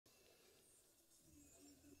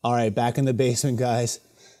All right, back in the basement, guys.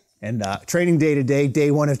 And training day today, day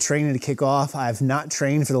one of training to kick off. I've not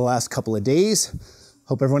trained for the last couple of days.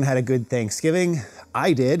 Hope everyone had a good Thanksgiving.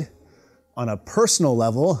 I did. On a personal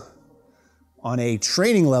level, on a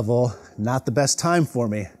training level, not the best time for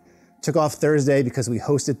me. Took off Thursday because we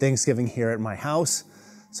hosted Thanksgiving here at my house.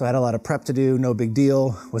 So I had a lot of prep to do, no big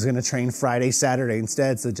deal. Was gonna train Friday, Saturday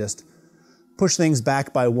instead, so just push things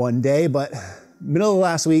back by one day. But middle of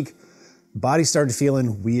last week, body started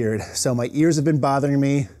feeling weird. So my ears have been bothering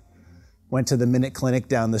me. Went to the Minute Clinic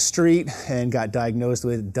down the street and got diagnosed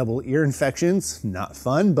with double ear infections. Not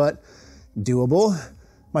fun, but doable.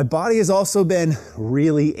 My body has also been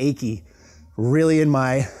really achy, really in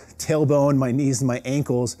my tailbone, my knees, and my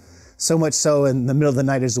ankles. So much so in the middle of the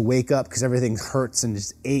night I just wake up because everything hurts and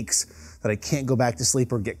just aches that I can't go back to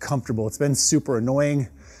sleep or get comfortable. It's been super annoying.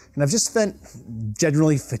 And I've just been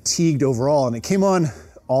generally fatigued overall. And it came on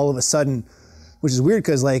all of a sudden, which is weird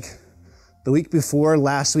because like the week before,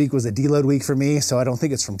 last week was a deload week for me. So I don't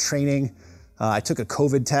think it's from training. I took a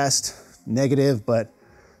COVID test, negative, but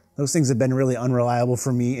those things have been really unreliable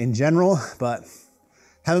for me in general, but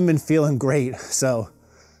haven't been feeling great. So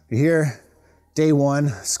you're here, day one,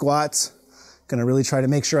 squats. Gonna really try to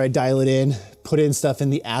make sure I dial it in, put in stuff in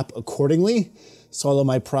the app accordingly, swallow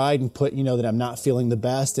my pride and put, that I'm not feeling the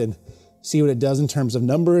best and see what it does in terms of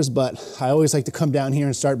numbers. But I always like to come down here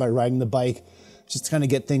and start by riding the bike just to kind of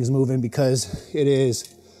get things moving because it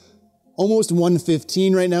is almost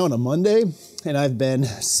 1:15 right now on a Monday. And I've been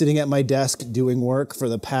sitting at my desk doing work for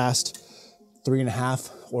the past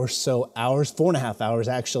 3.5 or so hours, 4.5 hours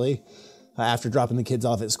actually, after dropping the kids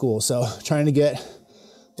off at school. So trying to get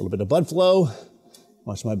a little bit of blood flow.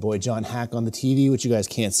 Watch my boy John hack on the TV, which you guys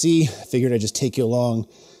can't see. I figured I'd just take you along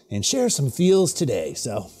and share some feels today.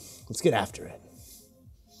 So let's get after it.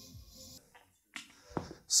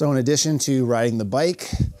 So in addition to riding the bike,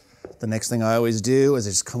 the next thing I always do is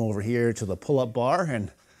I just come over here to the pull-up bar, and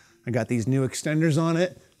I got these new extenders on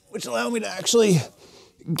it, which allow me to actually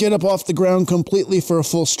get up off the ground completely for a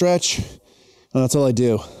full stretch. And that's all I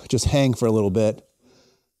do, just hang for a little bit.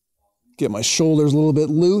 Get my shoulders a little bit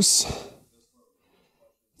loose.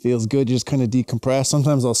 Feels good, just kind of decompress.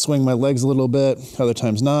 Sometimes I'll swing my legs a little bit, other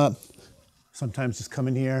times not. Sometimes just come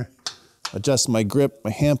in here, adjust my grip,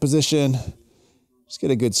 my hand position, just get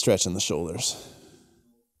a good stretch in the shoulders.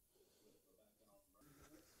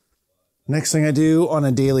 Next thing I do on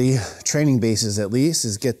a daily training basis at least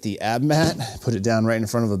is get the ab mat, put it down right in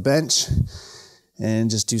front of a bench, and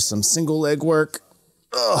just do some single leg work.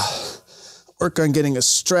 Work on getting a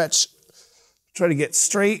stretch. Try to get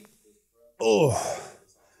straight.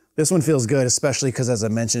 This one feels good, especially because, as I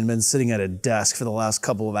mentioned, I've been sitting at a desk for the last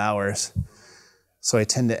couple of hours. So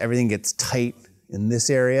everything gets tight in this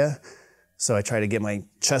area. So I try to get my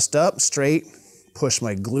chest up straight, push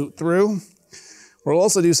my glute through. What I'll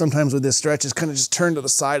also do sometimes with this stretch is kind of just turn to the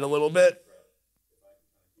side a little bit.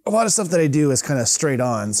 A lot of stuff that I do is kind of straight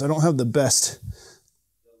on, so I don't have the best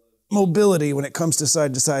mobility when it comes to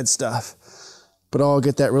side stuff. But I'll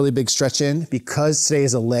get that really big stretch in. Because today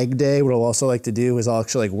is a leg day, what I'll also like to do is I'll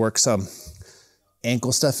actually work some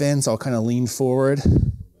ankle stuff in. So I'll kind of lean forward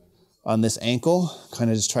on this ankle, kind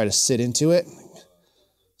of just try to sit into it.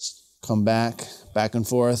 Come back and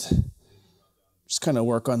forth. Just kind of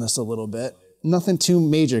work on this a little bit. Nothing too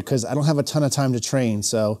major because I don't have a ton of time to train.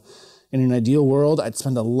 So in an ideal world, I'd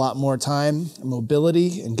spend a lot more time in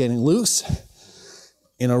mobility and getting loose.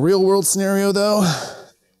 In a real world scenario though,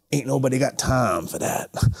 ain't nobody got time for that.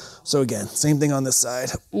 So again, same thing on this side.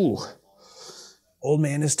 Ooh, old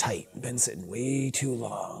man is tight. Been sitting way too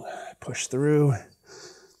long. Push through,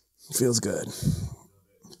 feels good.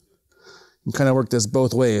 You kind of work this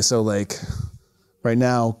both ways. So like right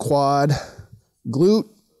now, quad, glute,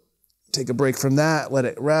 take a break from that, let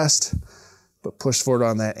it rest, but push forward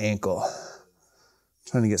on that ankle.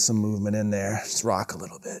 Trying to get some movement in there. Just rock a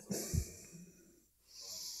little bit.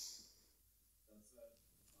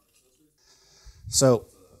 So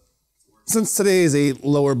since today is a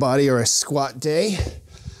lower body or a squat day,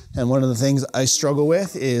 and one of the things I struggle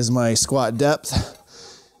with is my squat depth.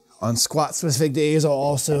 On squat specific days, I'll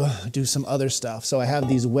also do some other stuff. So I have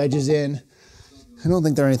these wedges in. I don't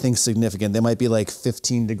think they're anything significant. They might be like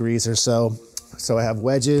 15 degrees or so. So I have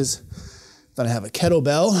wedges. Then I have a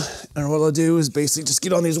kettlebell. And what I'll do is basically just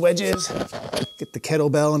get on these wedges, get the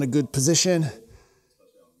kettlebell in a good position,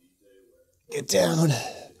 get down,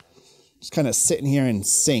 just kind of sit in here and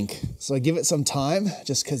sink. So I give it some time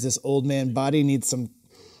just because this old man body needs some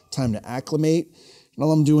time to acclimate. And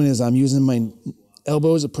all I'm doing is I'm using my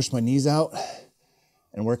elbows to push my knees out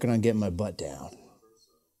and working on getting my butt down.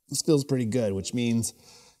 This feels pretty good, which means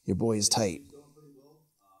your boy is tight.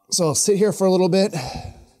 So I'll sit here for a little bit.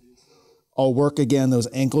 I'll work again those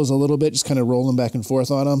ankles a little bit, just kind of rolling back and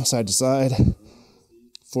forth on them, side to side,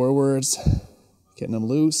 forwards, getting them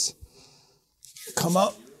loose. Come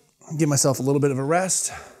up, give myself a little bit of a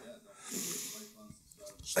rest.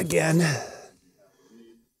 Again.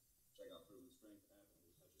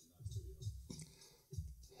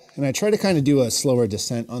 And I try to kind of do a slower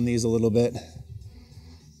descent on these a little bit.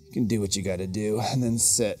 You can do what you got to do, and then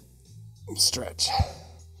sit, stretch.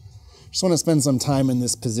 Just want to spend some time in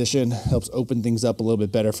this position. Helps open things up a little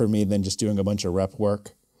bit better for me than just doing a bunch of rep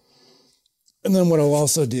work. And then what I'll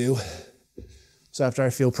also do, so after I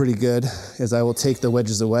feel pretty good, is I will take the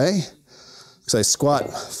wedges away. Because I squat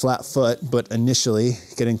flat foot, but initially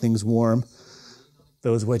getting things warm,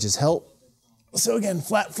 those wedges help. So again,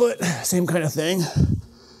 flat foot, same kind of thing.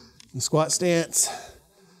 Squat stance,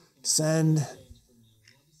 descend,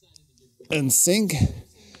 and sink.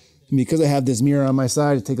 And because I have this mirror on my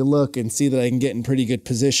side to take a look and see that I can get in pretty good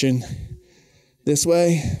position this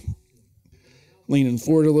way. Leaning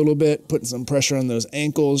forward a little bit, putting some pressure on those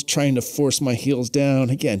ankles, trying to force my heels down.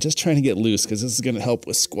 Again, just trying to get loose because this is going to help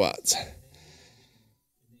with squats.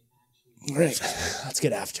 All right, let's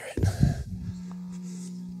get after it.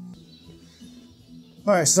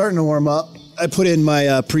 All right, starting to warm up. I put in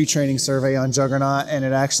my pre-training survey on Juggernaut, and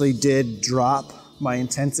it actually did drop my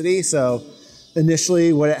intensity. So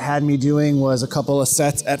initially what it had me doing was a couple of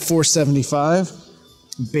sets at 475.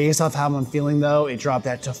 Based off how I'm feeling though, it dropped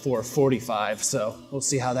that to 445. So we'll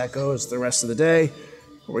see how that goes the rest of the day.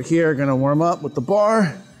 We're here, gonna warm up with the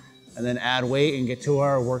bar and then add weight and get to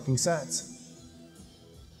our working sets.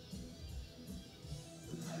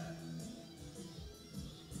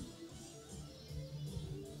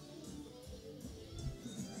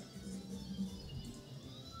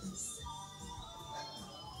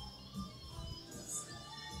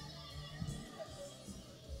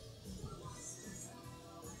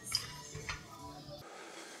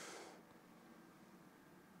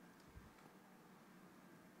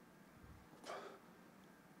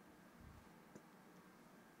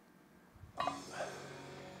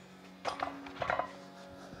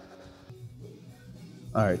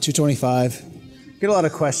 All right, 225. Get a lot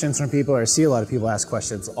of questions from people, or see a lot of people ask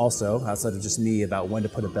questions also, outside of just me, about when to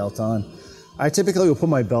put a belt on. I typically will put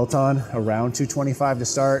my belt on around 225 to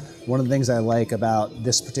start. One of the things I like about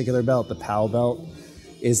this particular belt, the PAL belt,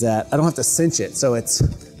 is that I don't have to cinch it. So it's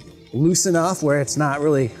loose enough where it's not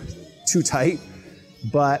really too tight,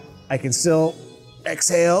 but I can still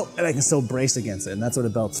exhale and I can still brace against it. And that's what a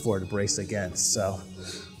belt's for, to brace against. So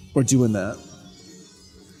we're doing that.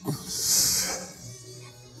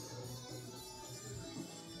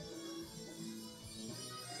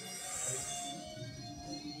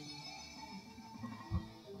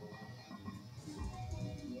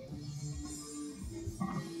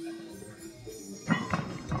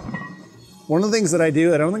 One of the things that I do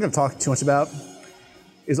that I don't think I've talked too much about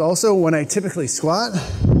is also when I typically squat,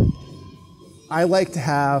 I like to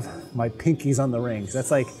have my pinkies on the rings.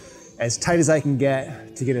 That's like as tight as I can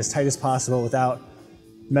get to get as tight as possible without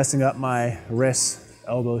messing up my wrists,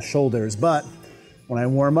 elbows, shoulders. But when I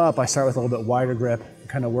warm up, I start with a little bit wider grip and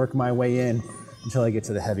kind of work my way in until I get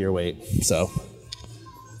to the heavier weight. So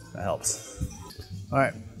that helps. All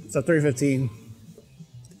right, so 315.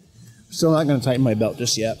 Still not gonna tighten my belt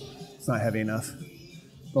just yet. It's not heavy enough.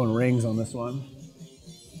 Going rings on this one.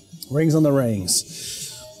 Rings on the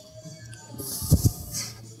rings.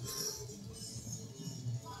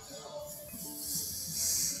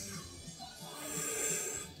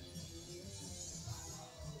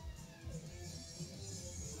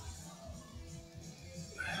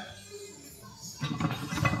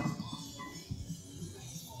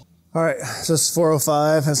 All right, so this is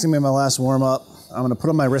 405. That's gonna be my last warm up. I'm gonna put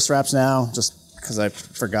on my wrist wraps now, just because I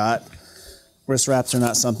forgot. Wrist wraps are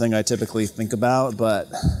not something I typically think about, but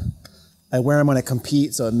I wear them when I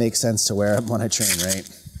compete, so it makes sense to wear them when I train, right?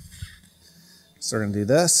 So we're gonna do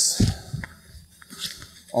this.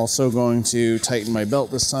 Also going to tighten my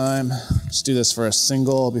belt this time. Just do this for a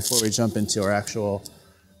single before we jump into our actual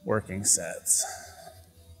working sets.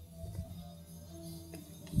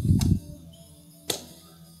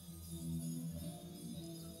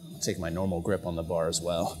 Take my normal grip on the bar as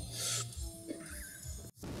well.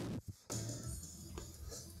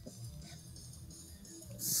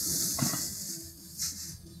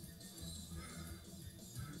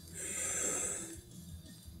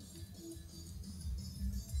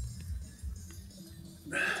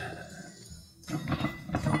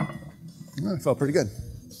 It felt pretty good.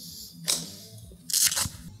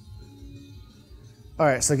 All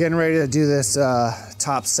right, so getting ready to do this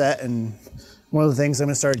top set and One of the things I'm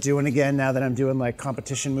gonna start doing again now that I'm doing like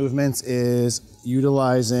competition movements is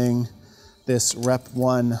utilizing this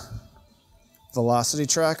Rep1 velocity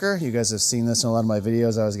tracker. You guys have seen this in a lot of my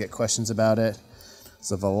videos. I always get questions about it.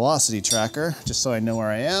 It's a velocity tracker, just so I know where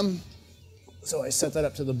I am. So I set that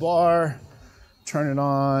up to the bar, turn it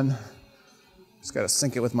on. Just gotta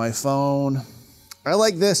sync it with my phone. I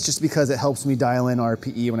like this just because it helps me dial in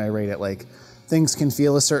RPE when I rate it. Like, things can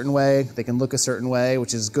feel a certain way, they can look a certain way,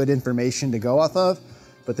 which is good information to go off of,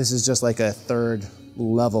 but this is just like a third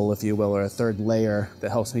level, if you will, or a third layer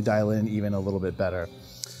that helps me dial in even a little bit better.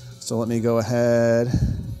 So let me go ahead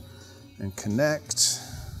and connect.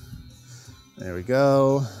 There we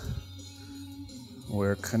go.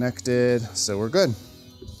 We're connected, so we're good.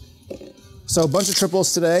 So a bunch of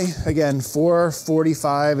triples today. Again,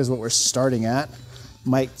 445 is what we're starting at.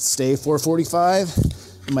 Might stay 445.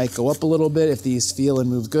 Might go up a little bit if these feel and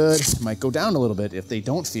move good. Might go down a little bit if they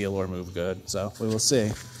don't feel or move good. So we will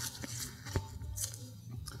see.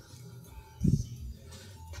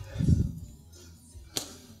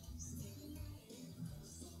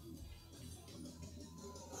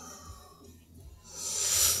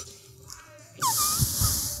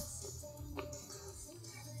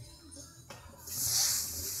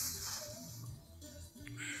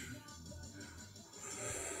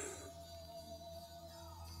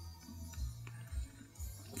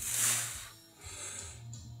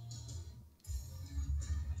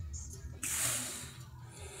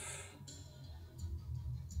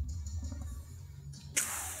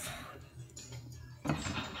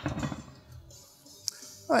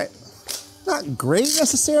 All right, not great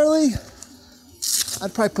necessarily.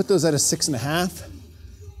 I'd probably put those at a 6.5.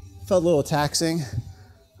 Felt a little taxing,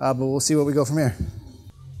 but we'll see what we go from here.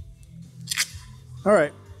 All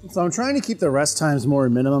right, so I'm trying to keep the rest times more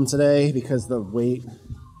minimum today because the weight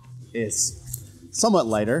is somewhat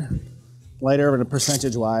lighter in a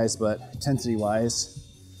percentage wise, but intensity wise,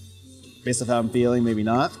 based on how I'm feeling, maybe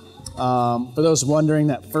not. For those wondering,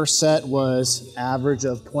 that first set was average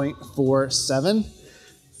of 0.47.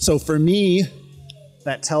 So for me,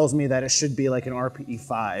 that tells me that it should be like an RPE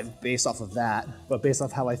 5 based off of that, but based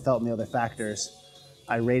off how I felt in the other factors,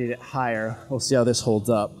 I rated it higher. We'll see how this holds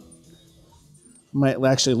up. Might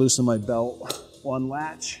actually loosen my belt one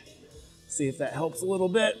latch, see if that helps a little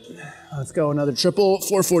bit. Let's go another triple,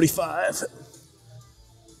 445.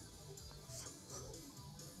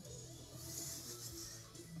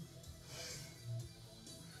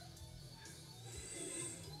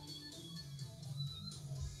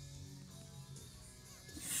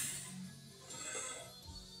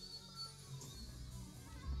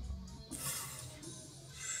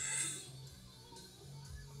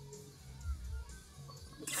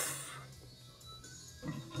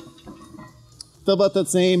 Felt about the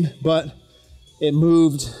same, but it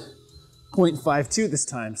moved 0.52 this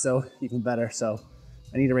time, so even better. So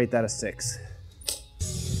I need to rate that a 6.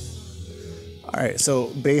 All right, so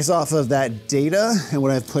based off of that data and what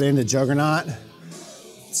I've put into Juggernaut,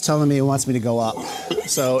 it's telling me it wants me to go up.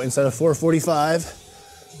 So instead of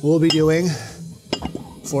 445, we'll be doing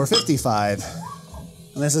 455.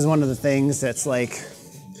 And this is one of the things that's like,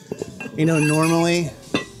 you know, normally,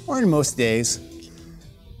 or in most days,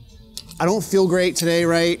 I don't feel great today,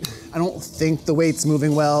 right? I don't think the weight's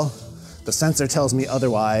moving well. The sensor tells me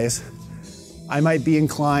otherwise. I might be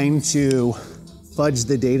inclined to fudge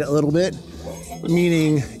the data a little bit,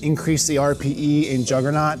 meaning increase the RPE in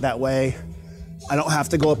Juggernaut. That way I don't have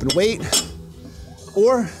to go up in weight,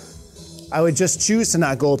 or I would just choose to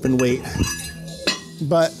not go up in weight.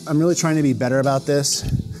 But I'm really trying to be better about this.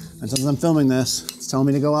 And since I'm filming this, it's telling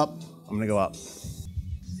me to go up, I'm gonna go up.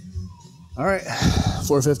 All right,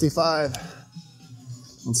 455.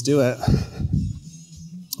 Let's do it.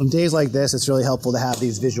 On days like this, it's really helpful to have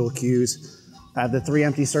these visual cues. I have the 3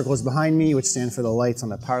 empty circles behind me, which stand for the lights on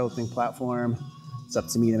the powerlifting platform. It's up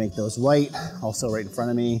to me to make those white. Also right in front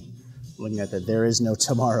of me, looking at the "There is no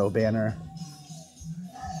tomorrow" banner.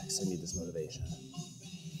 I guess I need this motivation.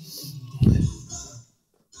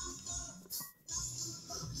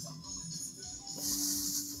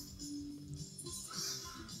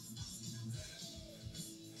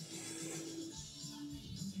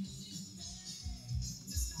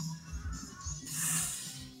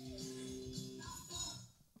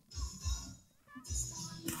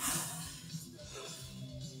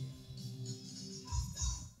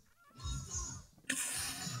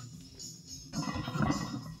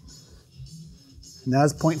 And that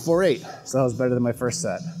was 0.48, so that was better than my first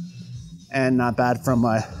set. And not bad from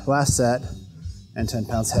my last set, and 10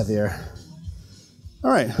 pounds heavier.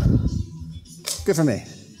 All right, good for me.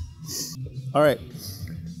 All right,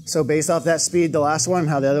 so based off that speed, the last one,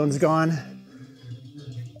 how the other one's gone,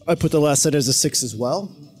 I put the last set as a 6 as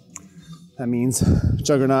well. That means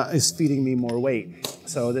Juggernaut is feeding me more weight.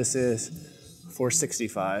 So this is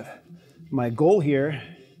 465. My goal here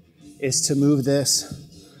is to move this.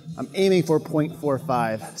 I'm aiming for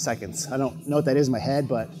 0.45 seconds. I don't know what that is in my head,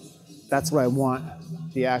 but that's what I want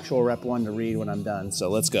the actual rep 1 to read when I'm done. So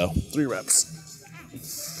let's go. 3 reps.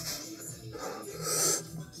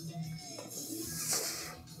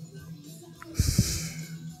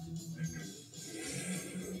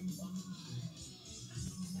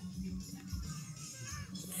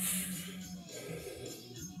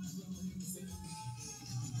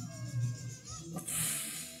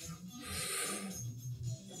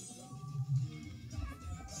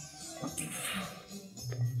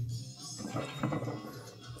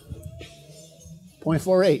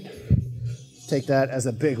 .48. Take that as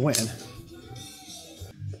a big win.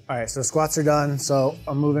 All right, so squats are done. So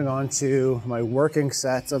I'm moving on to my working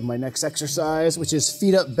sets of my next exercise, which is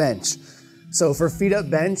feet up bench. So for feet up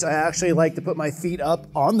bench, I actually like to put my feet up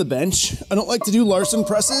on the bench. I don't like to do Larson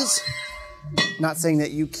presses. Not saying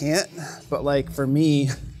that you can't, but like for me,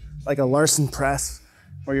 like a Larson press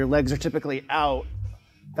where your legs are typically out,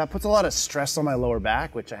 that puts a lot of stress on my lower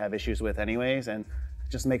back, which I have issues with anyways, and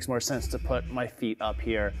it just makes more sense to put my feet up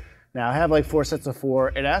here. Now I have like 4 sets of 4.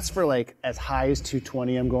 It asks for like as high as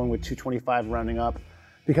 220. I'm going with 225 rounding up,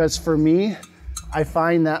 because for me, I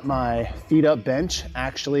find that my feet up bench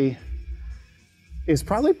actually is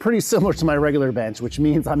probably pretty similar to my regular bench, which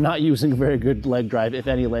means I'm not using a very good leg drive, if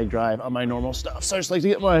any leg drive, on my normal stuff. So I just like to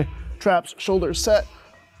get my traps, shoulders set.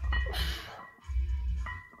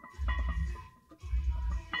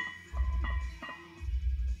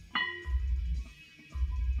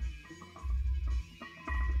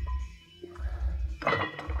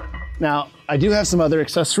 Now, I do have some other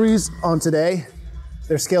accessories on today.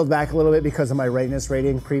 They're scaled back a little bit because of my readiness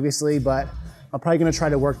rating previously, but I'm probably gonna try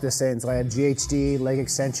to work this in. So I have GHD, leg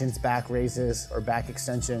extensions, back raises, or back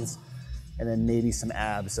extensions, and then maybe some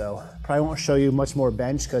abs. So probably won't show you much more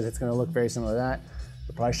bench because it's gonna look very similar to that.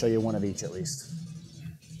 I'll probably show you one of each at least.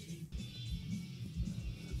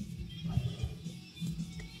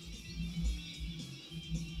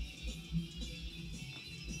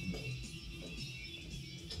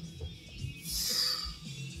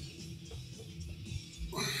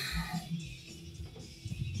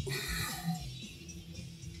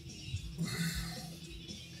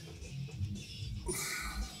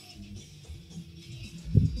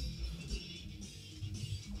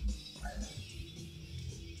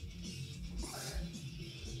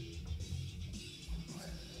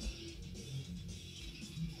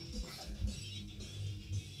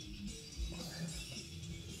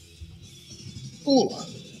 Ooh,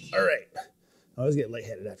 all right. I always get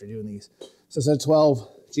lightheaded after doing these. So set 12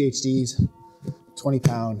 GHDs,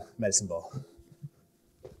 20-pound medicine ball.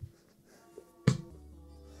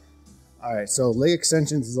 All right, so leg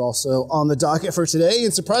extensions is also on the docket for today.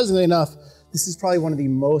 And surprisingly enough, this is probably one of the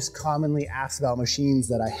most commonly asked about machines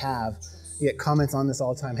that I have. You get comments on this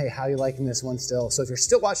all the time. Hey, how are you liking this one still? So if you're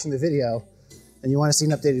still watching the video and you want to see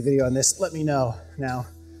an updated video on this, let me know. Now,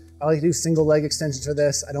 I like to do single leg extensions for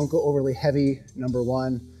this. I don't go overly heavy, number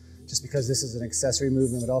 1, just because this is an accessory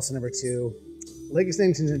movement, but also number 2, leg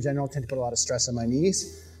extensions in general tend to put a lot of stress on my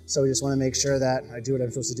knees. So we just want to make sure that I do what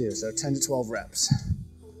I'm supposed to do. So 10 to 12 reps.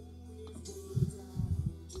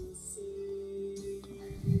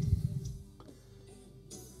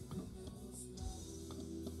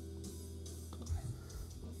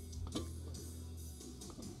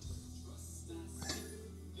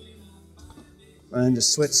 And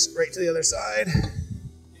just switch right to the other side.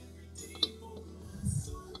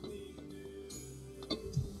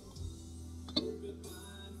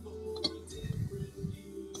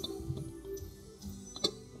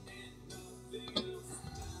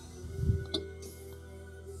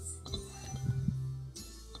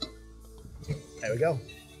 There we go.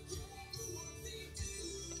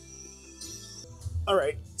 All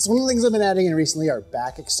right, so one of the things I've been adding in recently are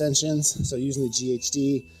back extensions. So using the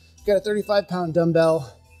GHD. Got a 35-pound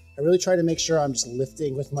dumbbell. I really try to make sure I'm just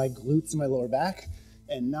lifting with my glutes and my lower back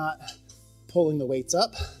and not pulling the weights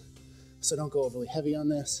up. So don't go overly heavy on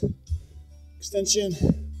this. Extension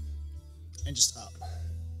and just up.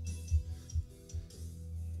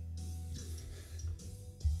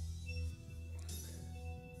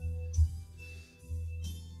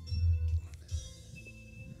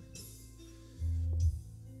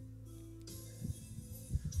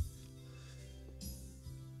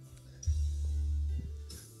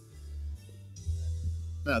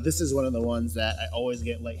 Now this is one of the ones that I always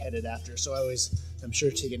get lightheaded after, so I always am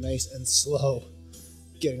sure to take it nice and slow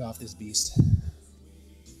getting off this beast.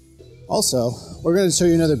 Also, we're gonna show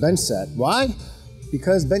you another bench set. Why?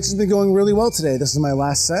 Because bench has been going really well today. This is my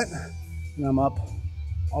last set, and I'm up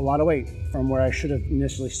a lot of weight from where I should have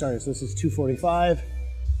initially started. So this is 245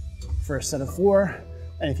 for a set of 4.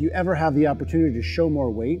 And if you ever have the opportunity to show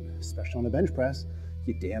more weight, especially on a bench press,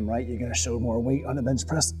 you're damn right you're gonna show more weight on a bench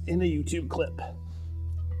press in a YouTube clip.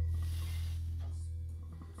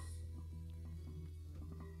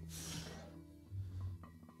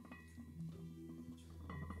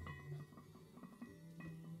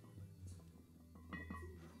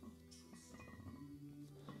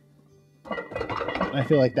 I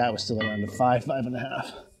feel like that was still around a 5,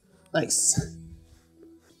 5.5. Nice.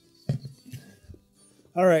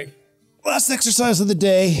 All right, last exercise of the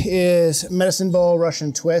day is medicine ball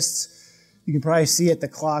Russian twists. You can probably see at the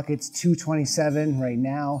clock, it's 2:27 right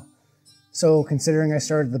now. So considering I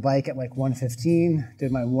started the bike at like 1:15,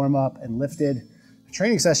 did my warm up and lifted, the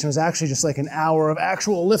training session was actually just like an hour of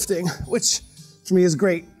actual lifting, which for me is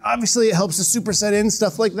great. Obviously it helps to superset in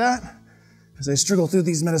stuff like that as I struggle through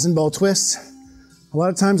these medicine ball twists. A lot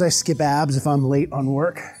of times I skip abs if I'm late on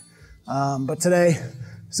work, but today,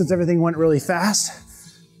 since everything went really fast,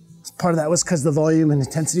 part of that was because the volume and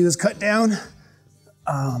intensity was cut down.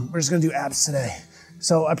 We're just gonna do abs today.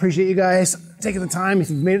 So I appreciate you guys taking the time. If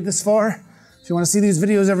you've made it this far, if you wanna see these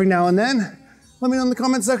videos every now and then, let me know in the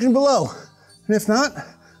comment section below. And if not,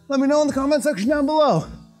 let me know in the comment section down below.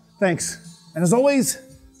 Thanks. And as always,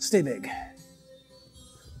 stay big.